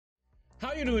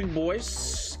How you doing,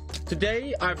 boys?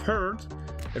 Today I've heard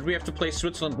that we have to play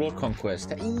Switzerland World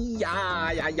Conquest.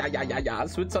 Yeah.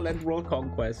 Switzerland World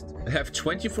Conquest. I have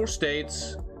 24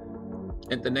 states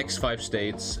and the next 5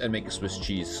 states and make a Swiss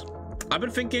cheese. I've been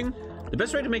thinking the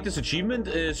best way to make this achievement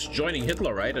is joining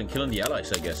Hitler, right? And killing the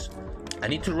Allies, I guess. I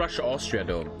need to rush Austria,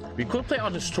 though. We could play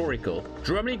on historical.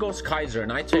 Germany goes Kaiser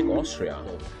and I take Austria.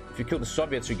 If you kill the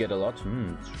Soviets, you get a lot.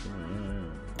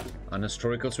 On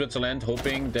historical Switzerland,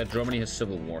 hoping that Germany has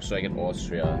civil war, so I get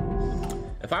Austria.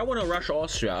 If I want to rush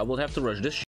Austria, I will have to rush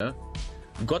this shit.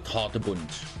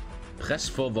 Gotthardbund. Press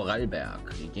for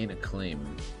Vorarlberg. You gain a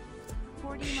claim.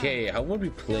 Okay, how would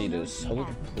we play this?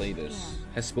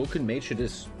 Has spoken major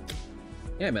this?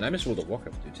 Yeah, man, I miss World of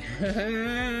Warcraft, dude.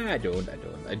 I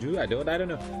don't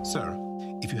know. Sir,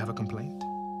 if you have a complaint,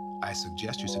 I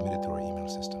suggest you submit it through our email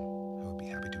system. I would be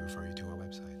happy to refer you to our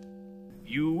website.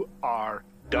 You are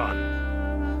done.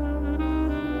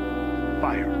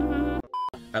 Fire.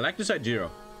 I like this idea.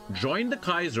 Join the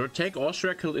Kaiser, take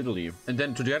Austria, kill Italy, and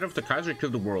then together with the Kaiser, kill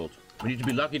the world. We need to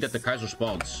be lucky that the Kaiser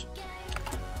spawns.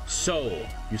 So,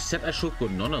 you said I should go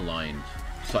non-aligned.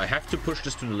 So I have to push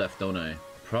this to the left, don't I?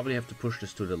 Probably have to push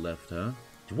this to the left, huh?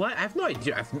 What? I have no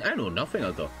idea. I know nothing,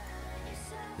 although.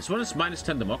 This one is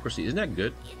 -10 democracy. Isn't that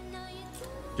good?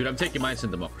 Dude, I'm taking -10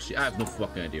 democracy. I have no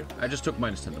fucking idea. I just took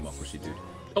 -10 democracy, dude.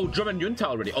 Oh, German junta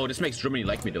already. Oh, this makes Germany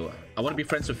like me, though. I want to be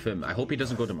friends with him. I hope he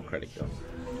doesn't go democratic, though.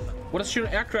 What is your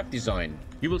aircraft design?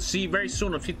 You will see very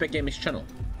soon on Feedback Gaming's channel.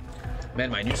 Man,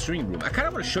 my new streaming room. I kind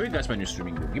of want to show you guys my new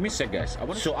streaming room. Give me a sec, guys.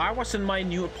 So I was in my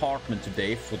new apartment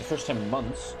today for the first time in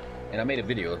months, and I made a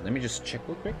video. Let me just check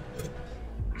real quick.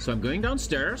 So I'm going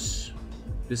downstairs.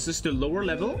 This is the lower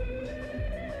level.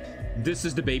 This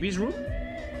is the baby's room.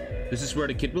 This is where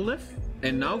the kid will live.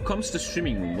 And now comes the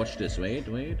streaming room. Watch this. Wait.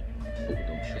 Oh,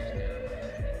 don't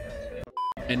shit.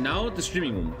 And now the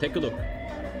streaming room. Take a look.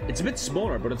 It's a bit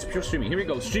smaller, but it's pure streaming. Here we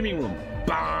go. Streaming room.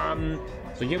 Bam!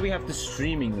 So here we have the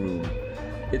streaming room.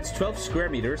 It's 12 square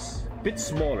meters. Bit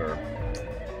smaller.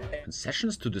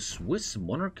 Concessions to the Swiss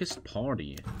monarchist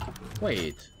party.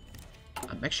 Wait.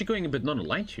 I'm actually going a bit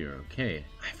non-aligned here. Okay.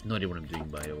 I have no idea what I'm doing,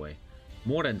 by the way.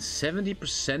 More than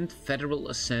 70% Federal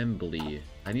Assembly.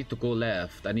 I need to go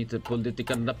left. I need to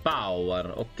political power.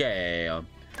 Okay.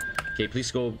 Okay,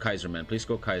 please go Kaiser, man. Please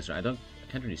go Kaiser. I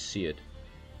can't really see it.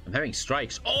 I'm having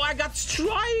strikes. Oh, I got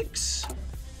strikes!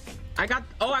 I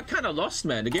kind of lost,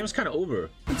 man. The game's kind of over.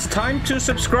 It's time to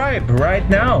subscribe right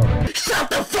now. Shut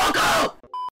the fuck up!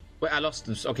 Wait, I lost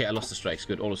this. Okay, I lost the strikes.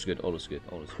 Good. All is good.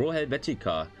 Pro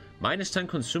Helvetica. -10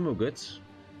 consumer goods.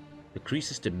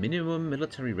 Decreases the minimum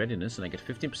military readiness, and I get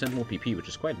 15% more PP, which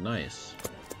is quite nice.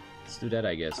 Let's do that,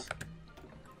 I guess.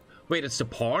 Wait, it's the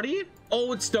party?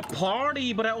 Oh, it's the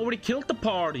party, but I already killed the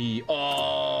party.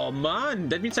 Oh, man.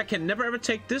 That means I can never ever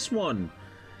take this one.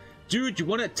 Dude, you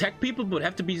want to attack people, but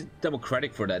have to be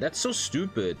democratic for that. That's so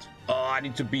stupid. Oh, I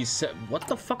need to be... What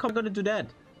the fuck am I going to do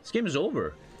that? This game is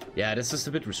over. Yeah, this is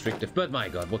a bit restrictive, but my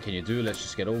god, what can you do? Let's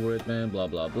just get over it, man. Blah,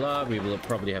 blah, blah. We will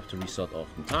probably have to restart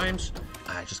oftentimes.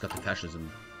 I just got the fascism.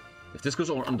 If this goes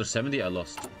under 70, I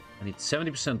lost. I need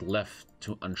 70% left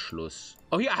to Anschluss.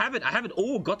 Oh, here, I have it.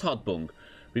 Oh, Gotthardbund.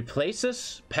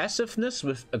 Replaces passiveness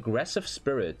with aggressive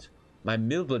spirit. My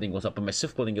mill building was up, and my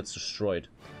civ building gets destroyed.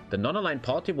 The non-aligned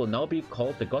party will now be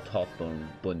called the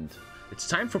Gotthardbund. It's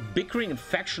time for bickering and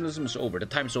factionism is over. The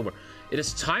time is over. It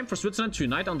is time for Switzerland to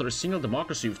unite under a single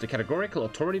democracy with the categorical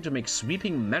authority to make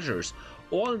sweeping measures.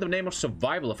 All in the name of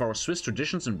survival of our Swiss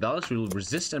traditions and values. We will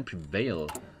resist and prevail.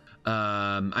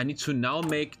 I need to now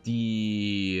make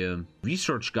the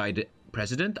research guy the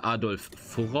president, Adolf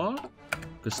Führer.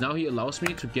 Because now he allows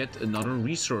me to get another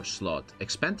research slot.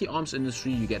 Expand the arms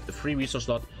industry, you get a free research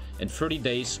slot and 30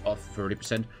 days of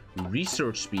 30%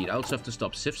 research speed. I also have to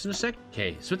stop civs in a sec.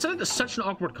 Okay, Switzerland is such an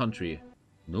awkward country.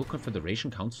 No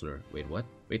confederation counselor. Wait, what?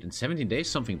 Wait, in 17 days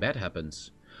something bad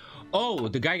happens. Oh,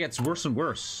 the guy gets worse and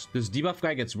worse. This debuff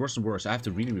guy gets worse and worse. I have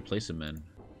to really replace him, man.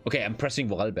 Okay, I'm pressing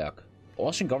Vorarlberg.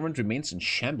 Austrian government remains in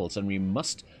shambles, and we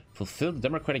must fulfill the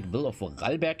democratic will of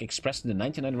Vorarlberg expressed in the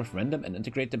 1990 referendum and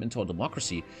integrate them into a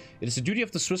democracy. It is the duty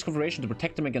of the Swiss Confederation to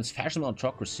protect them against fascism and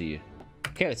autocracy.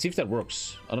 Okay, let's see if that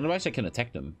works. Otherwise, I can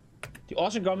attack them. The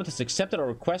Austrian government has accepted our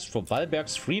request for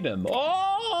Vorarlberg's freedom.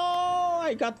 Oh,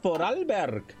 I got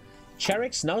Vorarlberg.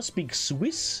 Cherex now speaks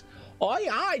Swiss. Oh,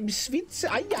 yeah, I'm Swiss.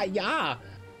 Yeah.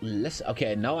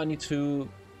 Okay, now I need to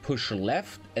push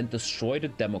left and destroy the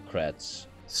Democrats.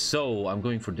 So, I'm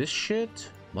going for this shit.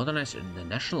 Modernize the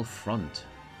National Front.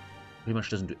 Pretty much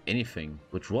doesn't do anything.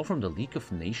 Withdraw from the League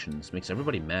of Nations. Makes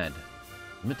everybody mad.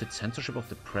 Limited censorship of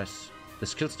the press.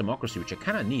 This kills democracy, which I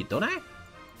kind of need, don't I?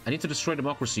 I need to destroy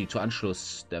democracy to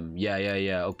Anschluss them.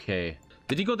 Yeah, okay.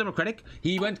 Did he go Democratic?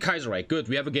 He went Kaiserreich. Good,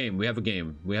 we have a game.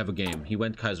 He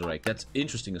went Kaiserreich. That's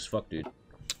interesting as fuck, dude.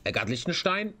 Er got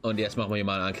Liechtenstein und jetzt machen wir hier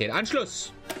mal einen kleinen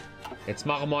Anschluss. Jetzt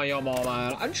machen wir hier mal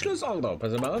einen Anschluss, Alter.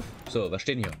 Pass mal auf. So, was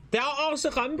steht hier? There are also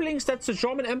rumblings that the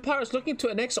German Empire is looking to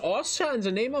annex Austria in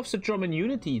the name of the German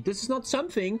unity. This is not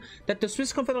something that the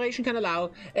Swiss Confederation can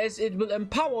allow, as it will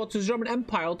empower the German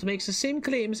Empire to make the same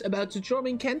claims about the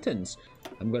German cantons.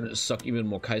 I'm gonna suck even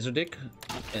more Kaiser dick,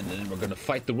 and then we're gonna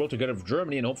fight the world together with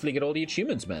Germany and hopefully get all the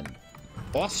achievements, man.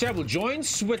 Austria will join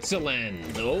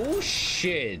Switzerland. Oh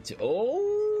shit.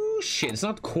 Oh shit. It's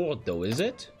not court though, is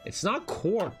it? It's not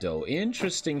court though.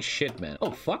 Interesting shit, man.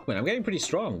 Oh fuck, man. I'm getting pretty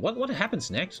strong. What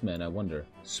happens next, man? I wonder.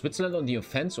 Switzerland on the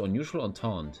offense or neutral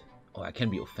entente? Oh, I can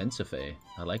be offensive, eh?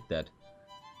 I like that.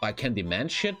 I can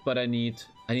demand shit, but I need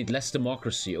less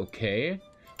democracy, okay?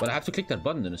 But I have to click that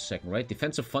button in a second, right?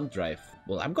 Defensive fund drive.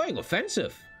 Well, I'm going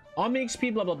offensive. Army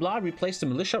XP, blah, blah, blah. Replace the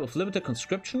militia with limited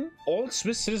conscription. All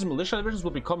Swiss citizen militia divisions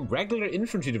will become regular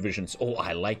infantry divisions. Oh,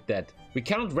 I like that. We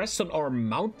cannot rest on our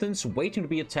mountains waiting to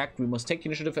be attacked. We must take the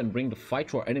initiative and bring the fight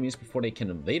to our enemies before they can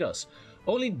invade us.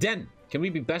 Only then can we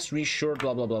be best reassured,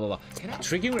 blah, blah, blah, blah, blah.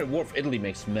 Triggering a war of Italy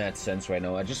makes mad sense right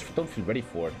now. I just don't feel ready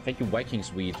for it. Thank you,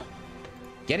 Vikings weed.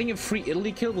 Getting a free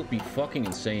Italy kill would be fucking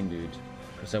insane, dude.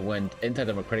 Because I went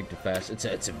anti-democratic too fast. It's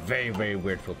a very, very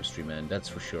weird focus tree, man. That's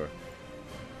for sure.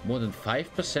 More than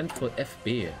 5% for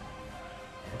FB.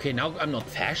 Okay, now I'm not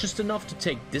fascist enough to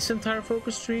take this entire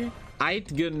focus tree.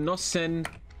 Eidgenossen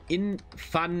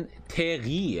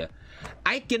Infanterie.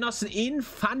 Eidgenossen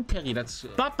Infanterie. That's...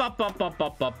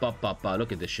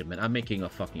 Look at this shit, man. I'm making a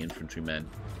fucking infantry, man.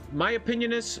 My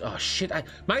opinion is... Oh, shit.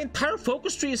 My entire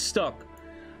focus tree is stuck.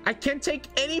 I can't take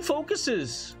any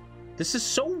focuses. This is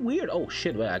so weird. Oh,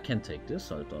 shit. Wait, I can't take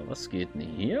this, Alter. Was geht denn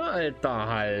hier, Alter?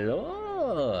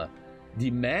 Hallo?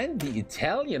 Demand the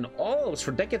Italian Alps.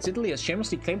 For decades, Italy has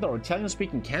shamelessly claimed our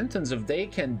Italian-speaking cantons. If they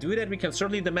can do that, we can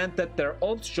certainly demand that their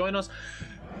Alps join us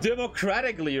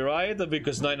democratically, right?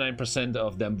 Because 99%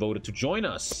 of them voted to join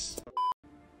us.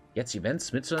 Yet events,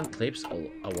 Switzerland claims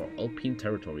our Alpine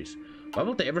territories. Why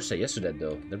won't they ever say yes to that,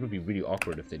 though? That would be really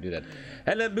awkward if they do that.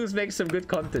 And let Luz make some good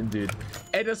content, dude.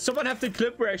 And does someone have the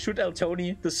clip where I shoot El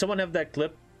Tony? Does someone have that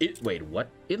clip? Wait, what?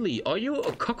 Italy, are you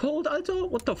a cuckold, Alto?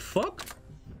 What the fuck?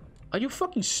 Are you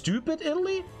fucking stupid,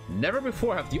 Italy? Never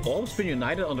before have the Alps been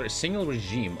united under a single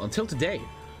regime until today.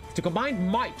 With the combined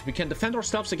might, we can defend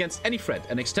ourselves against any threat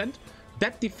and extend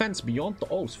that defense beyond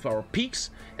the Alps for our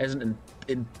peaks as an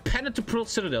impenetrable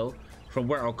citadel from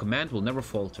where our command will never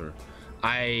falter.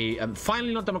 I am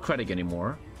finally not democratic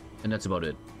anymore, and that's about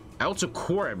it. I also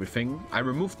core everything. I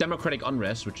removed democratic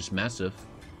unrest, which is massive,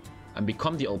 and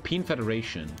become the Alpine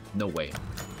Federation. No way.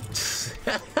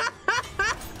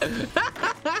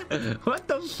 What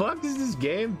the fuck is this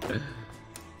game?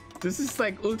 This is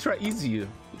like ultra easy.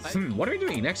 What are we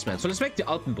doing next, man? So let's make the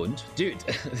Alpenbund. Dude,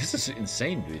 this is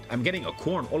insane, dude. I'm getting a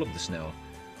core on all of this now.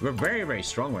 We're very, very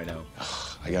strong right now.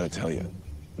 I gotta tell you,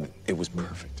 it was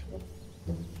perfect.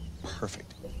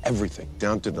 Perfect. Everything,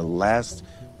 down to the last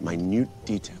minute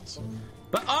details.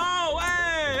 But, oh,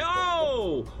 hey,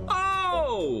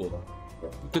 oh!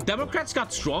 The Democrats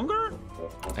got stronger?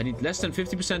 I need less than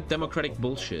 50% democratic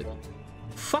bullshit.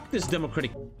 Fuck this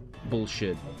democratic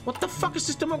bullshit. What the fuck is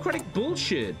this democratic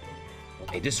bullshit?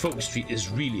 Hey, this focus tree is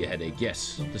really a headache.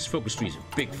 Yes, this focus tree is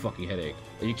a big fucking headache.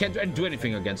 You can't do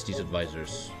anything against these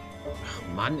advisors.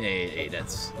 Man, hey,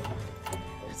 that's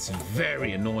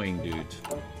very annoying, dude.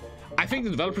 I think the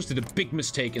developers did a big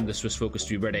mistake in the Swiss focus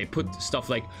tree where they put stuff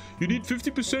like, you need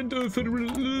 50% federal...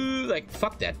 Like,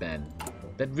 fuck that, man.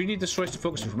 That really destroys the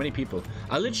focus tree for many people.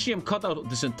 I literally am cut out of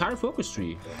this entire focus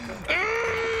tree.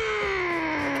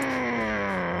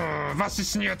 Was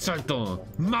ist denn jetzt, Alter?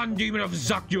 Mann, geh mir auf den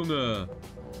Sack, Junge!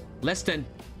 Less than...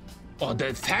 Oh,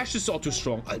 the fascists are too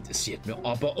strong. Alter, das sieht mir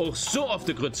aber auch so auf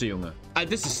der Grütze, Junge. Alter,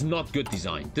 this is not good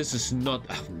design. This is not...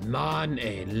 Ach, Mann,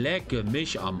 ey, lecke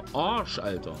mich am Arsch,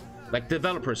 Alter. Like,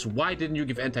 developers, why didn't you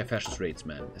give anti-fascist rates,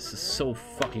 man? This is so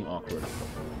fucking awkward.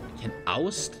 You can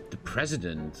oust the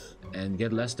president and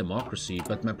get less democracy,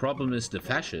 but my problem is the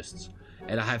fascists.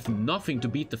 And I have nothing to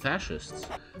beat the fascists.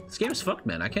 This game is fucked,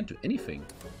 man. I can't do anything.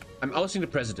 I'm ousting the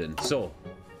president, so...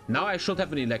 Now I should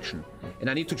have an election. And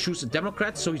I need to choose a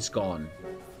Democrat, so he's gone.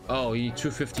 Oh, you need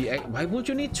 250... Why would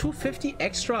you need 250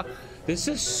 extra? This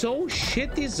is so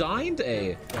shit designed,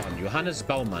 eh? Johannes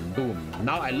Baumann, boom.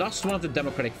 Now I lost one of the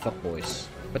Democratic fuckboys.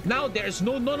 But now there's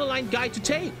no non-aligned guy to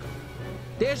take.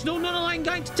 There's no non-aligned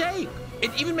guy to take.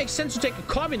 It even makes sense to take a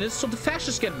communist so the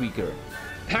fascists get weaker.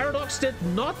 Paradox did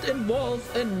not involve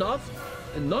enough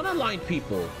non-aligned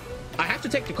people. I have to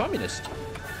take the communist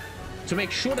to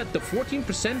make sure that the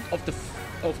 14%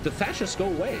 of the fascists go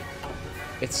away.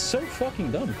 It's so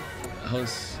fucking dumb.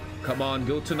 Come on,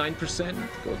 go to 9%.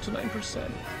 Go to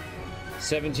 9%.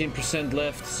 17%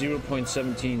 left.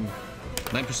 0.17.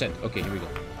 9%. Okay, here we go.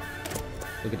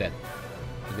 Look at that.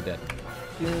 Look at that.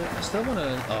 Yeah, I still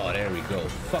wanna... Oh, there we go.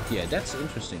 Fuck yeah, that's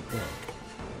interesting. Cool.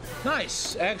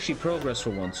 Nice! Actually, progress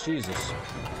for once. Jesus.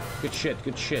 Good shit,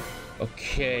 good shit.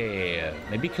 Okay.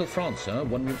 Maybe kill France, huh?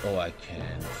 1 minute. Oh, I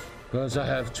can't. Because I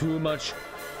have too much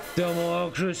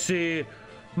democracy.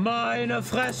 Meine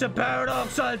Fresse,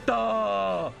 Paradox,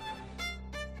 Alter!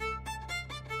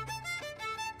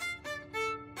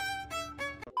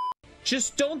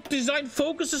 Just don't design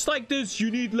focuses like this.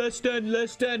 You need less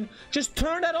than. Just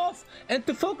turn that off and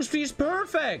the focus tree is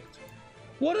perfect.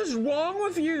 What is wrong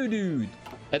with you, dude?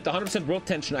 At the 100% world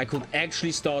tension, I could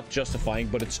actually start justifying,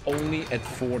 but it's only at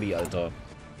 40, Alter.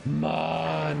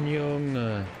 Man,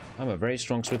 Junge. I'm a very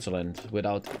strong Switzerland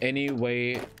without any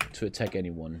way to attack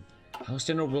anyone. How's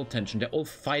there no world tension? They're all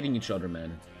fighting each other,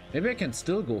 man. Maybe I can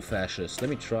still go fascist. Let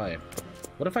me try.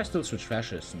 What if I still switch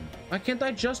fascist? Why can't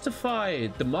I justify?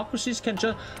 Democracies can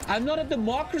just... I'm not a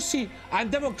democracy. I'm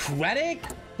democratic.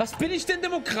 Was bin ich denn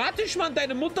demokratisch, Mann?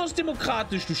 Deine Mutter ist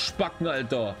demokratisch, du Spacken,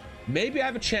 Alter. Maybe I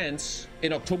have a chance.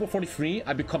 In October 43,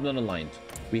 I become non-aligned.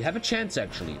 We have a chance,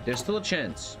 actually. There's still a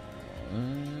chance.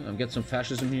 I'm getting some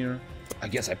fascism here. I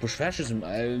guess I push fascism.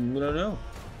 I don't know.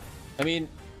 I mean,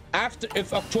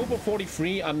 if October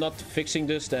 43, I'm not fixing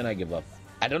this, then I give up.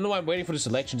 I don't know why I'm waiting for this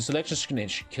election. This election's gonna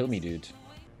kill me, dude.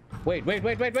 Wait. Wait,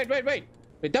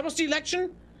 that was the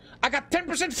election? I got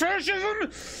 10% fascism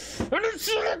and it's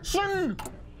election!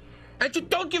 And you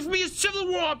don't give me a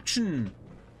civil war option!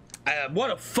 What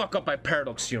a fuck up by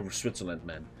Paradox here with Switzerland,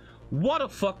 man. What a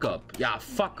fuck up. Yeah,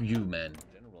 fuck you, man.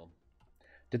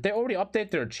 Did they already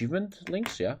update their achievement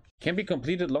links? Yeah. Can be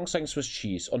completed alongside Swiss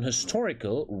cheese. On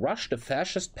historical, rush the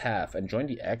fascist path and join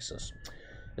the Axis.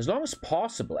 As soon as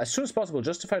possible,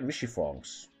 justify Vichy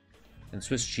France. And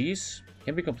Swiss cheese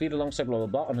can be completed alongside blah blah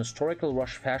blah. On historical,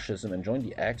 rush fascism and join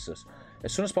the Axis.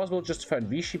 As soon as possible, justify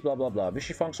Vichy blah blah blah.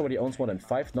 Vichy France already owns more than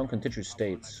 5 non-contiguous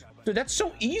states. Dude, that's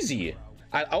so easy.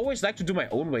 I always like to do my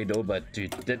own way though, but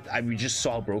dude, we just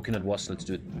saw how broken it was. Let's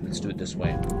do it. Let's do it this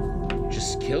way.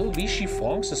 Just kill Vichy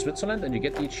France to Switzerland and you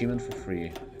get the achievement for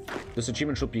free. This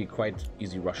achievement should be quite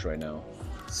easy rush right now.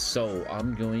 So,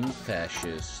 I'm going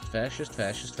fascist.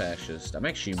 Fascist. I'm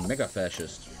actually mega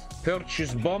fascist.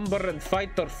 Purchase bomber and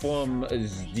fighter from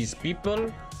these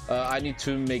people. I need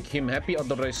to make him happy,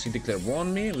 otherwise he declare war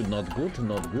on me. Not good.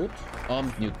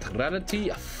 Armed neutrality.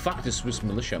 Fuck the Swiss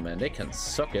militia, man. They can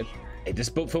suck it. Hey, this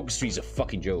focus tree is a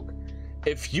fucking joke.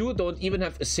 If you don't even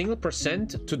have a single %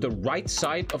 to the right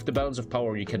side of the balance of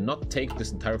power, you cannot take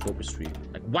this entire focus tree.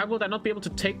 Like, why would I not be able to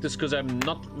take this? Because I'm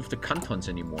not with the cantons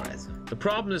anymore. The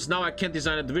problem is now I can't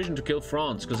design a division to kill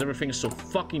France because everything is so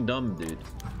fucking dumb, dude.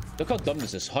 Look how dumb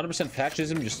this is. 100%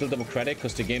 fascism, you're still democratic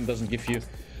because the game doesn't give you...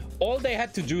 All they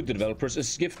had to do, the developers,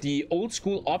 is give the old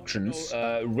school options.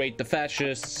 Rate the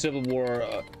fascists, civil war,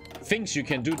 things you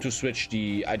can do to switch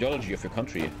the ideology of your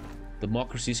country.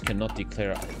 Democracies cannot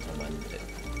declare...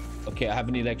 Okay, I have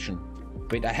an election.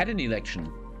 Wait, I had an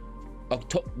election.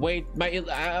 Wait,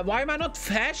 why am I not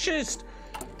fascist?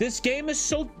 This game is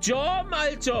so dumb,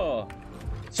 Alter.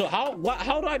 So how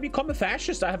do I become a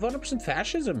fascist? I have 100%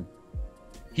 fascism.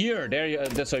 Here, there you...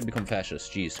 That's how you become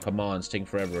fascist. Jeez, come on, it's taking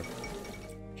forever.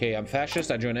 Okay, I'm fascist.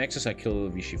 I join Axis. I kill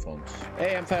Vichy France.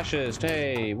 Hey, I'm fascist.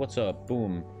 Hey, what's up?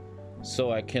 Boom.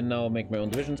 So I can now make my own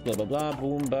divisions, blah blah blah,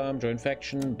 boom, bam, join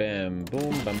faction, bam,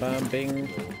 boom, bam, bam, bing,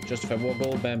 justify war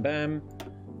goal, bam, bam,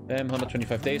 bam,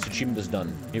 125 days, achievement is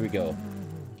done. Here we go.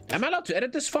 Am I allowed to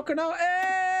edit this fucker now? Hey!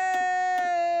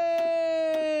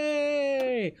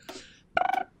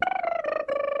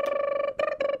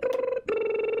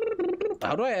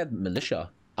 How do I add militia?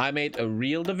 I made a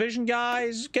real division,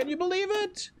 guys. Can you believe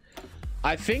it?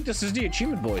 I think this is the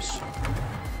achievement, boys.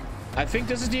 I think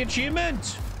this is the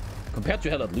achievement. Compared to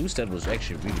Hell at Loose, that was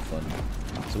actually really fun.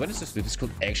 So when is this? This could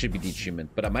actually be the achievement.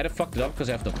 But I might have fucked it up because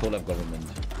I have no collab government.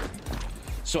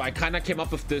 So I kind of came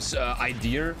up with this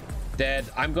idea that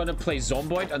I'm going to play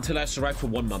Zomboid until I survive for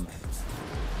 1 month.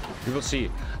 We will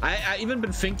see. I even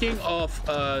been thinking of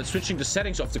switching the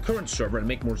settings of the current server and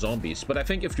make more zombies. But I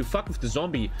think if you fuck with the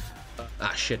zombie...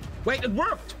 shit. Wait, it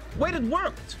worked! Wait, it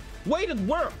worked! Wait, it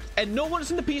worked! And no one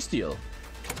is in the peace deal.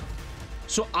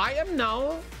 So I am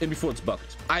now... And before it's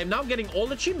bugged. I am now getting all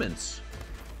achievements.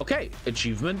 Okay,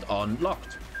 achievement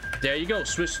unlocked. There you go.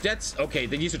 Swiss. That's... Okay,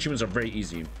 these achievements are very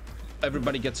easy.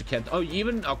 Everybody gets a cat. Oh,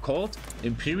 even are called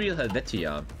Imperial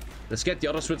Helvetia. Let's get the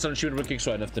other Switzerland achievement working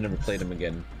so I don't have to never play them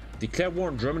again. Declare war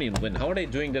on Germany and win. How are they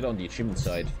doing that on the achievement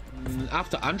side?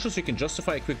 After Anschluss, you can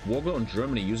justify a quick war goal on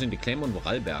Germany using the claim on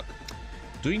Vorarlberg.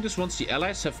 Doing this once the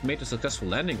allies have made a successful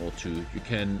landing or two, you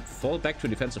can fall back to a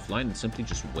defensive line and simply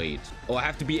just wait. Oh, I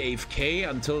have to be AFK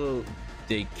until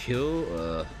they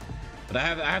kill... But I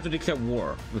have to declare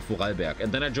war with Vorarlberg,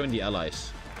 and then I join the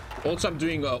allies. Also, I'm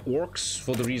doing orcs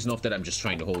for the reason of that I'm just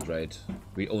trying to hold, right?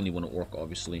 We only want to orc,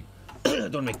 obviously.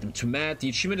 Don't make them too mad. The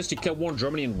achievement is declare war on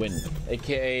Germany and win.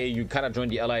 AKA, you kind of join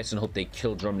the allies and hope they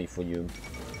kill Germany for you.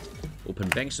 Open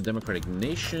banks to democratic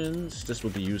nations. This will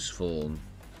be useful.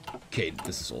 Okay,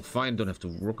 this is all fine. Don't have to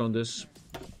work on this.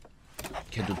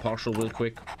 Can do partial real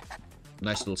quick.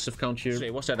 Nice little civ count here.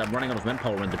 So, what's that? I'm running out of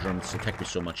manpower when the Germans attack me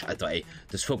so much. I thought, hey,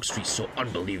 this focus tree is so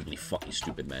unbelievably fucking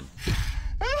stupid, man.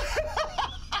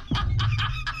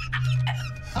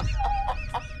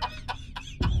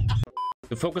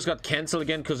 The focus got cancelled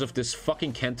again because of this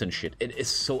fucking Canton shit. It is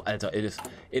so alter.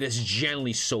 It is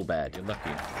genuinely so bad. You're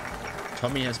lucky.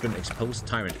 Tommy has been exposed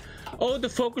tyrant. Oh, the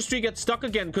focus tree gets stuck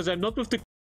again because I'm not with the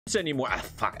anymore. Ah,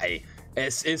 fuck, ey.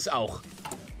 Es ist auch.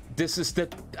 This is the...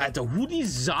 Alter, who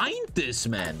designed this,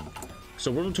 man?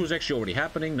 So World War 2 is actually already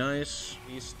happening. Nice.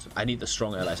 I need the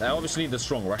strong allies. I obviously need the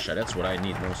strong Russia. That's what I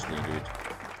need mostly, dude.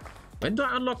 When do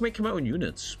I unlock making my own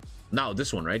units? Now,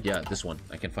 this one, right? Yeah, this one.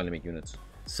 I can finally make units.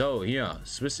 So, here.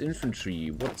 Swiss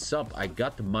infantry. What's up? I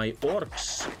got my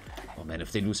orcs. Oh, man,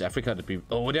 if they lose Africa, that'd be...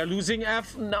 Oh, they're losing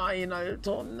F9,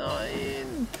 Alter.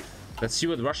 9. Let's see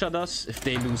what Russia does if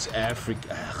they lose Africa.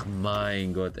 Ach,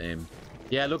 mein Gott, ey.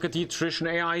 Yeah, look at the attrition.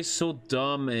 AI is so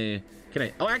dumb, eh. Can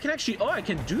I... Oh, I can actually... Oh, I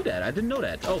can do that. I didn't know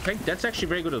that. Oh, thank... That's actually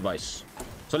very good advice.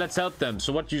 So let's help them.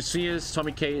 So what you see is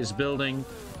TommyKay is building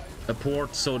a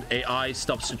port so AI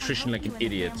stops attrition like an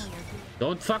idiot.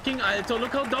 Don't fucking... Alter,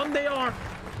 look how dumb they are.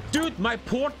 Dude, my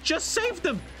port just saved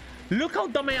them. Look how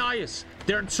dumb AI is.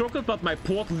 They're encircled, but my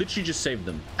port literally just saved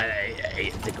them.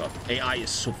 AI is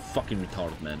so fucking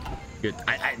retarded, man. Good.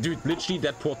 Dude, literally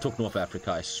that port took North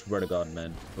Africa. I swear to God,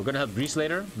 man. We're gonna help Greece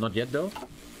later. Not yet, though.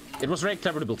 It was very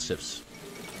clever to build civs.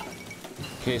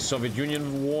 Okay, Soviet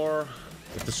Union war.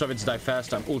 If the Soviets die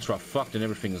fast, I'm ultra fucked and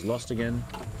everything is lost again.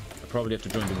 I probably have to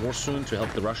join the war soon to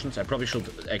help the Russians. I probably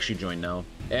should actually join now.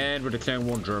 And we're declaring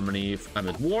war on Germany. I'm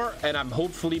at war, and I'm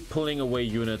hopefully pulling away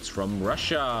units from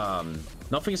Russia.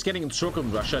 Nothing is getting encircled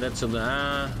in Russia. That's a...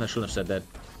 I shouldn't have said that.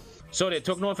 So they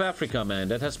took North Africa, man.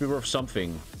 That has to be worth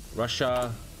something.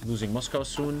 Russia losing Moscow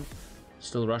soon.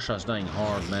 Still, Russia is dying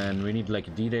hard, man. We need like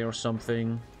a D-Day or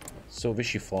something. So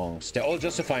Vichy France. They're all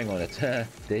justifying on it. There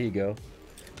you go.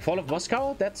 Fall of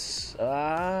Moscow? That's...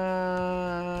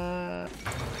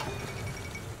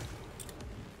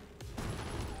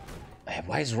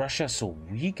 Why is Russia so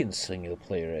weak in single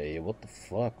player, eh? What the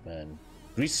fuck, man?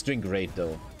 Greece is doing great,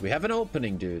 though. We have an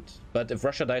opening, dude. But if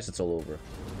Russia dies, it's all over.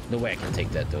 No way I can take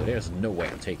that, though. There's no way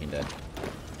I'm taking that.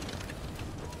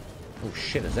 Oh,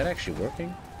 shit. Is that actually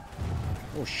working?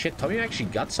 Oh, shit. Tommy actually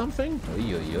got something?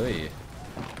 Oy, oy, oy.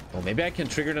 Oh, maybe I can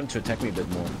trigger them to attack me a bit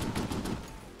more.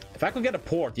 If I could get a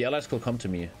port, the allies could come to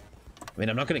me. I mean,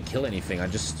 I'm not going to kill anything. I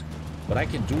just... What I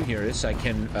can do here is I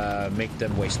can make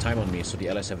them waste time on me so the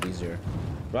allies have it easier.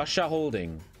 Russia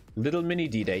holding. Little mini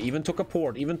D-Day. Even took a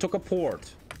port. Even took a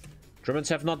port. Germans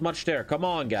have not much there. Come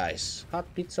on, guys. Hot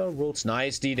pizza rolls.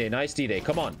 Nice D-Day. Nice D-Day.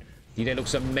 Come on. D-Day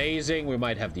looks amazing. We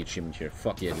might have the achievement here.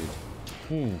 Fuck yeah,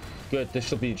 dude. Good. This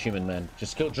should be the achievement, man.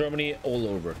 Just kill Germany all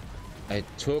over. I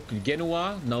took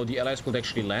Genoa. Now the allies could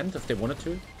actually land if they wanted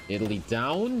to. Italy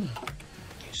down.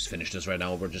 Just finish this right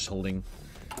now. We're just holding.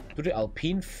 Do the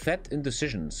Alpine Fed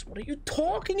indecisions. What are you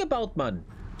talking about, man?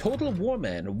 Total war,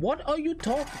 man. What are you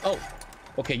talking? Oh.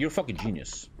 Okay, you're a fucking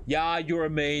genius. Yeah, you're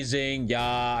amazing.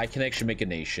 Yeah, I can actually make a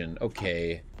nation.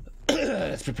 Okay.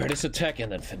 Let's prepare this attack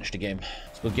and then finish the game.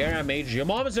 It's Bulgaria major. Your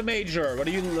mom is a major. What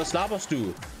do you Slavos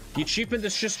do? The achievement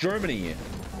is just Germany.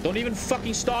 Don't even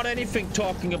fucking start anything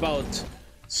talking about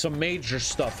some major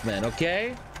stuff, man,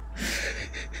 okay?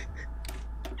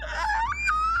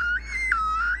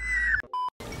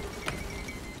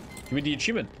 Give me the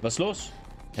achievement. Was los?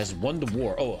 Has won the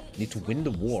war. Oh, need to win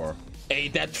the war. Hey,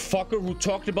 that fucker who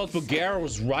talked about Bulgaria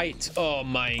was right. Oh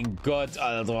mein Gott,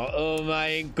 Alter. Oh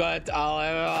mein Gott,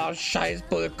 Alter. Oh, scheiß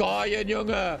Bulgarien,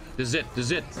 Junge. Das is it. This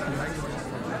is it.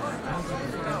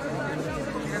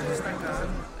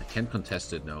 I can't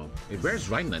contest it now. Wait, where's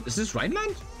Rhineland? Is this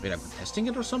Rhineland? Wait, I'm contesting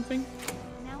it or something?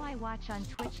 Now I watch on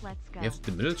Twitch. Let's go. You have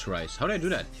to demilitarize. How do I do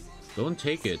that? Don't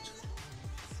take it.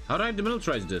 How do I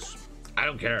demilitarize this? I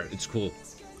don't care. It's cool.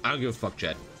 I don't give a fuck,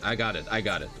 chat. I got it. I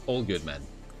got it. All good, man.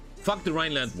 Fuck the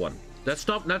Rhineland one. Let's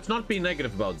not be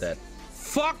negative about that.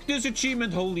 Fuck this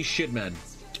achievement. Holy shit, man.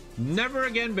 Never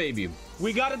again, baby.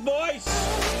 We got it, boys!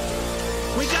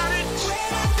 We got it!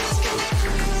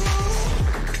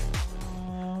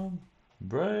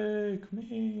 Break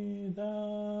me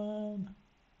down.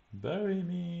 Bury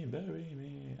me, bury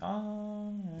me.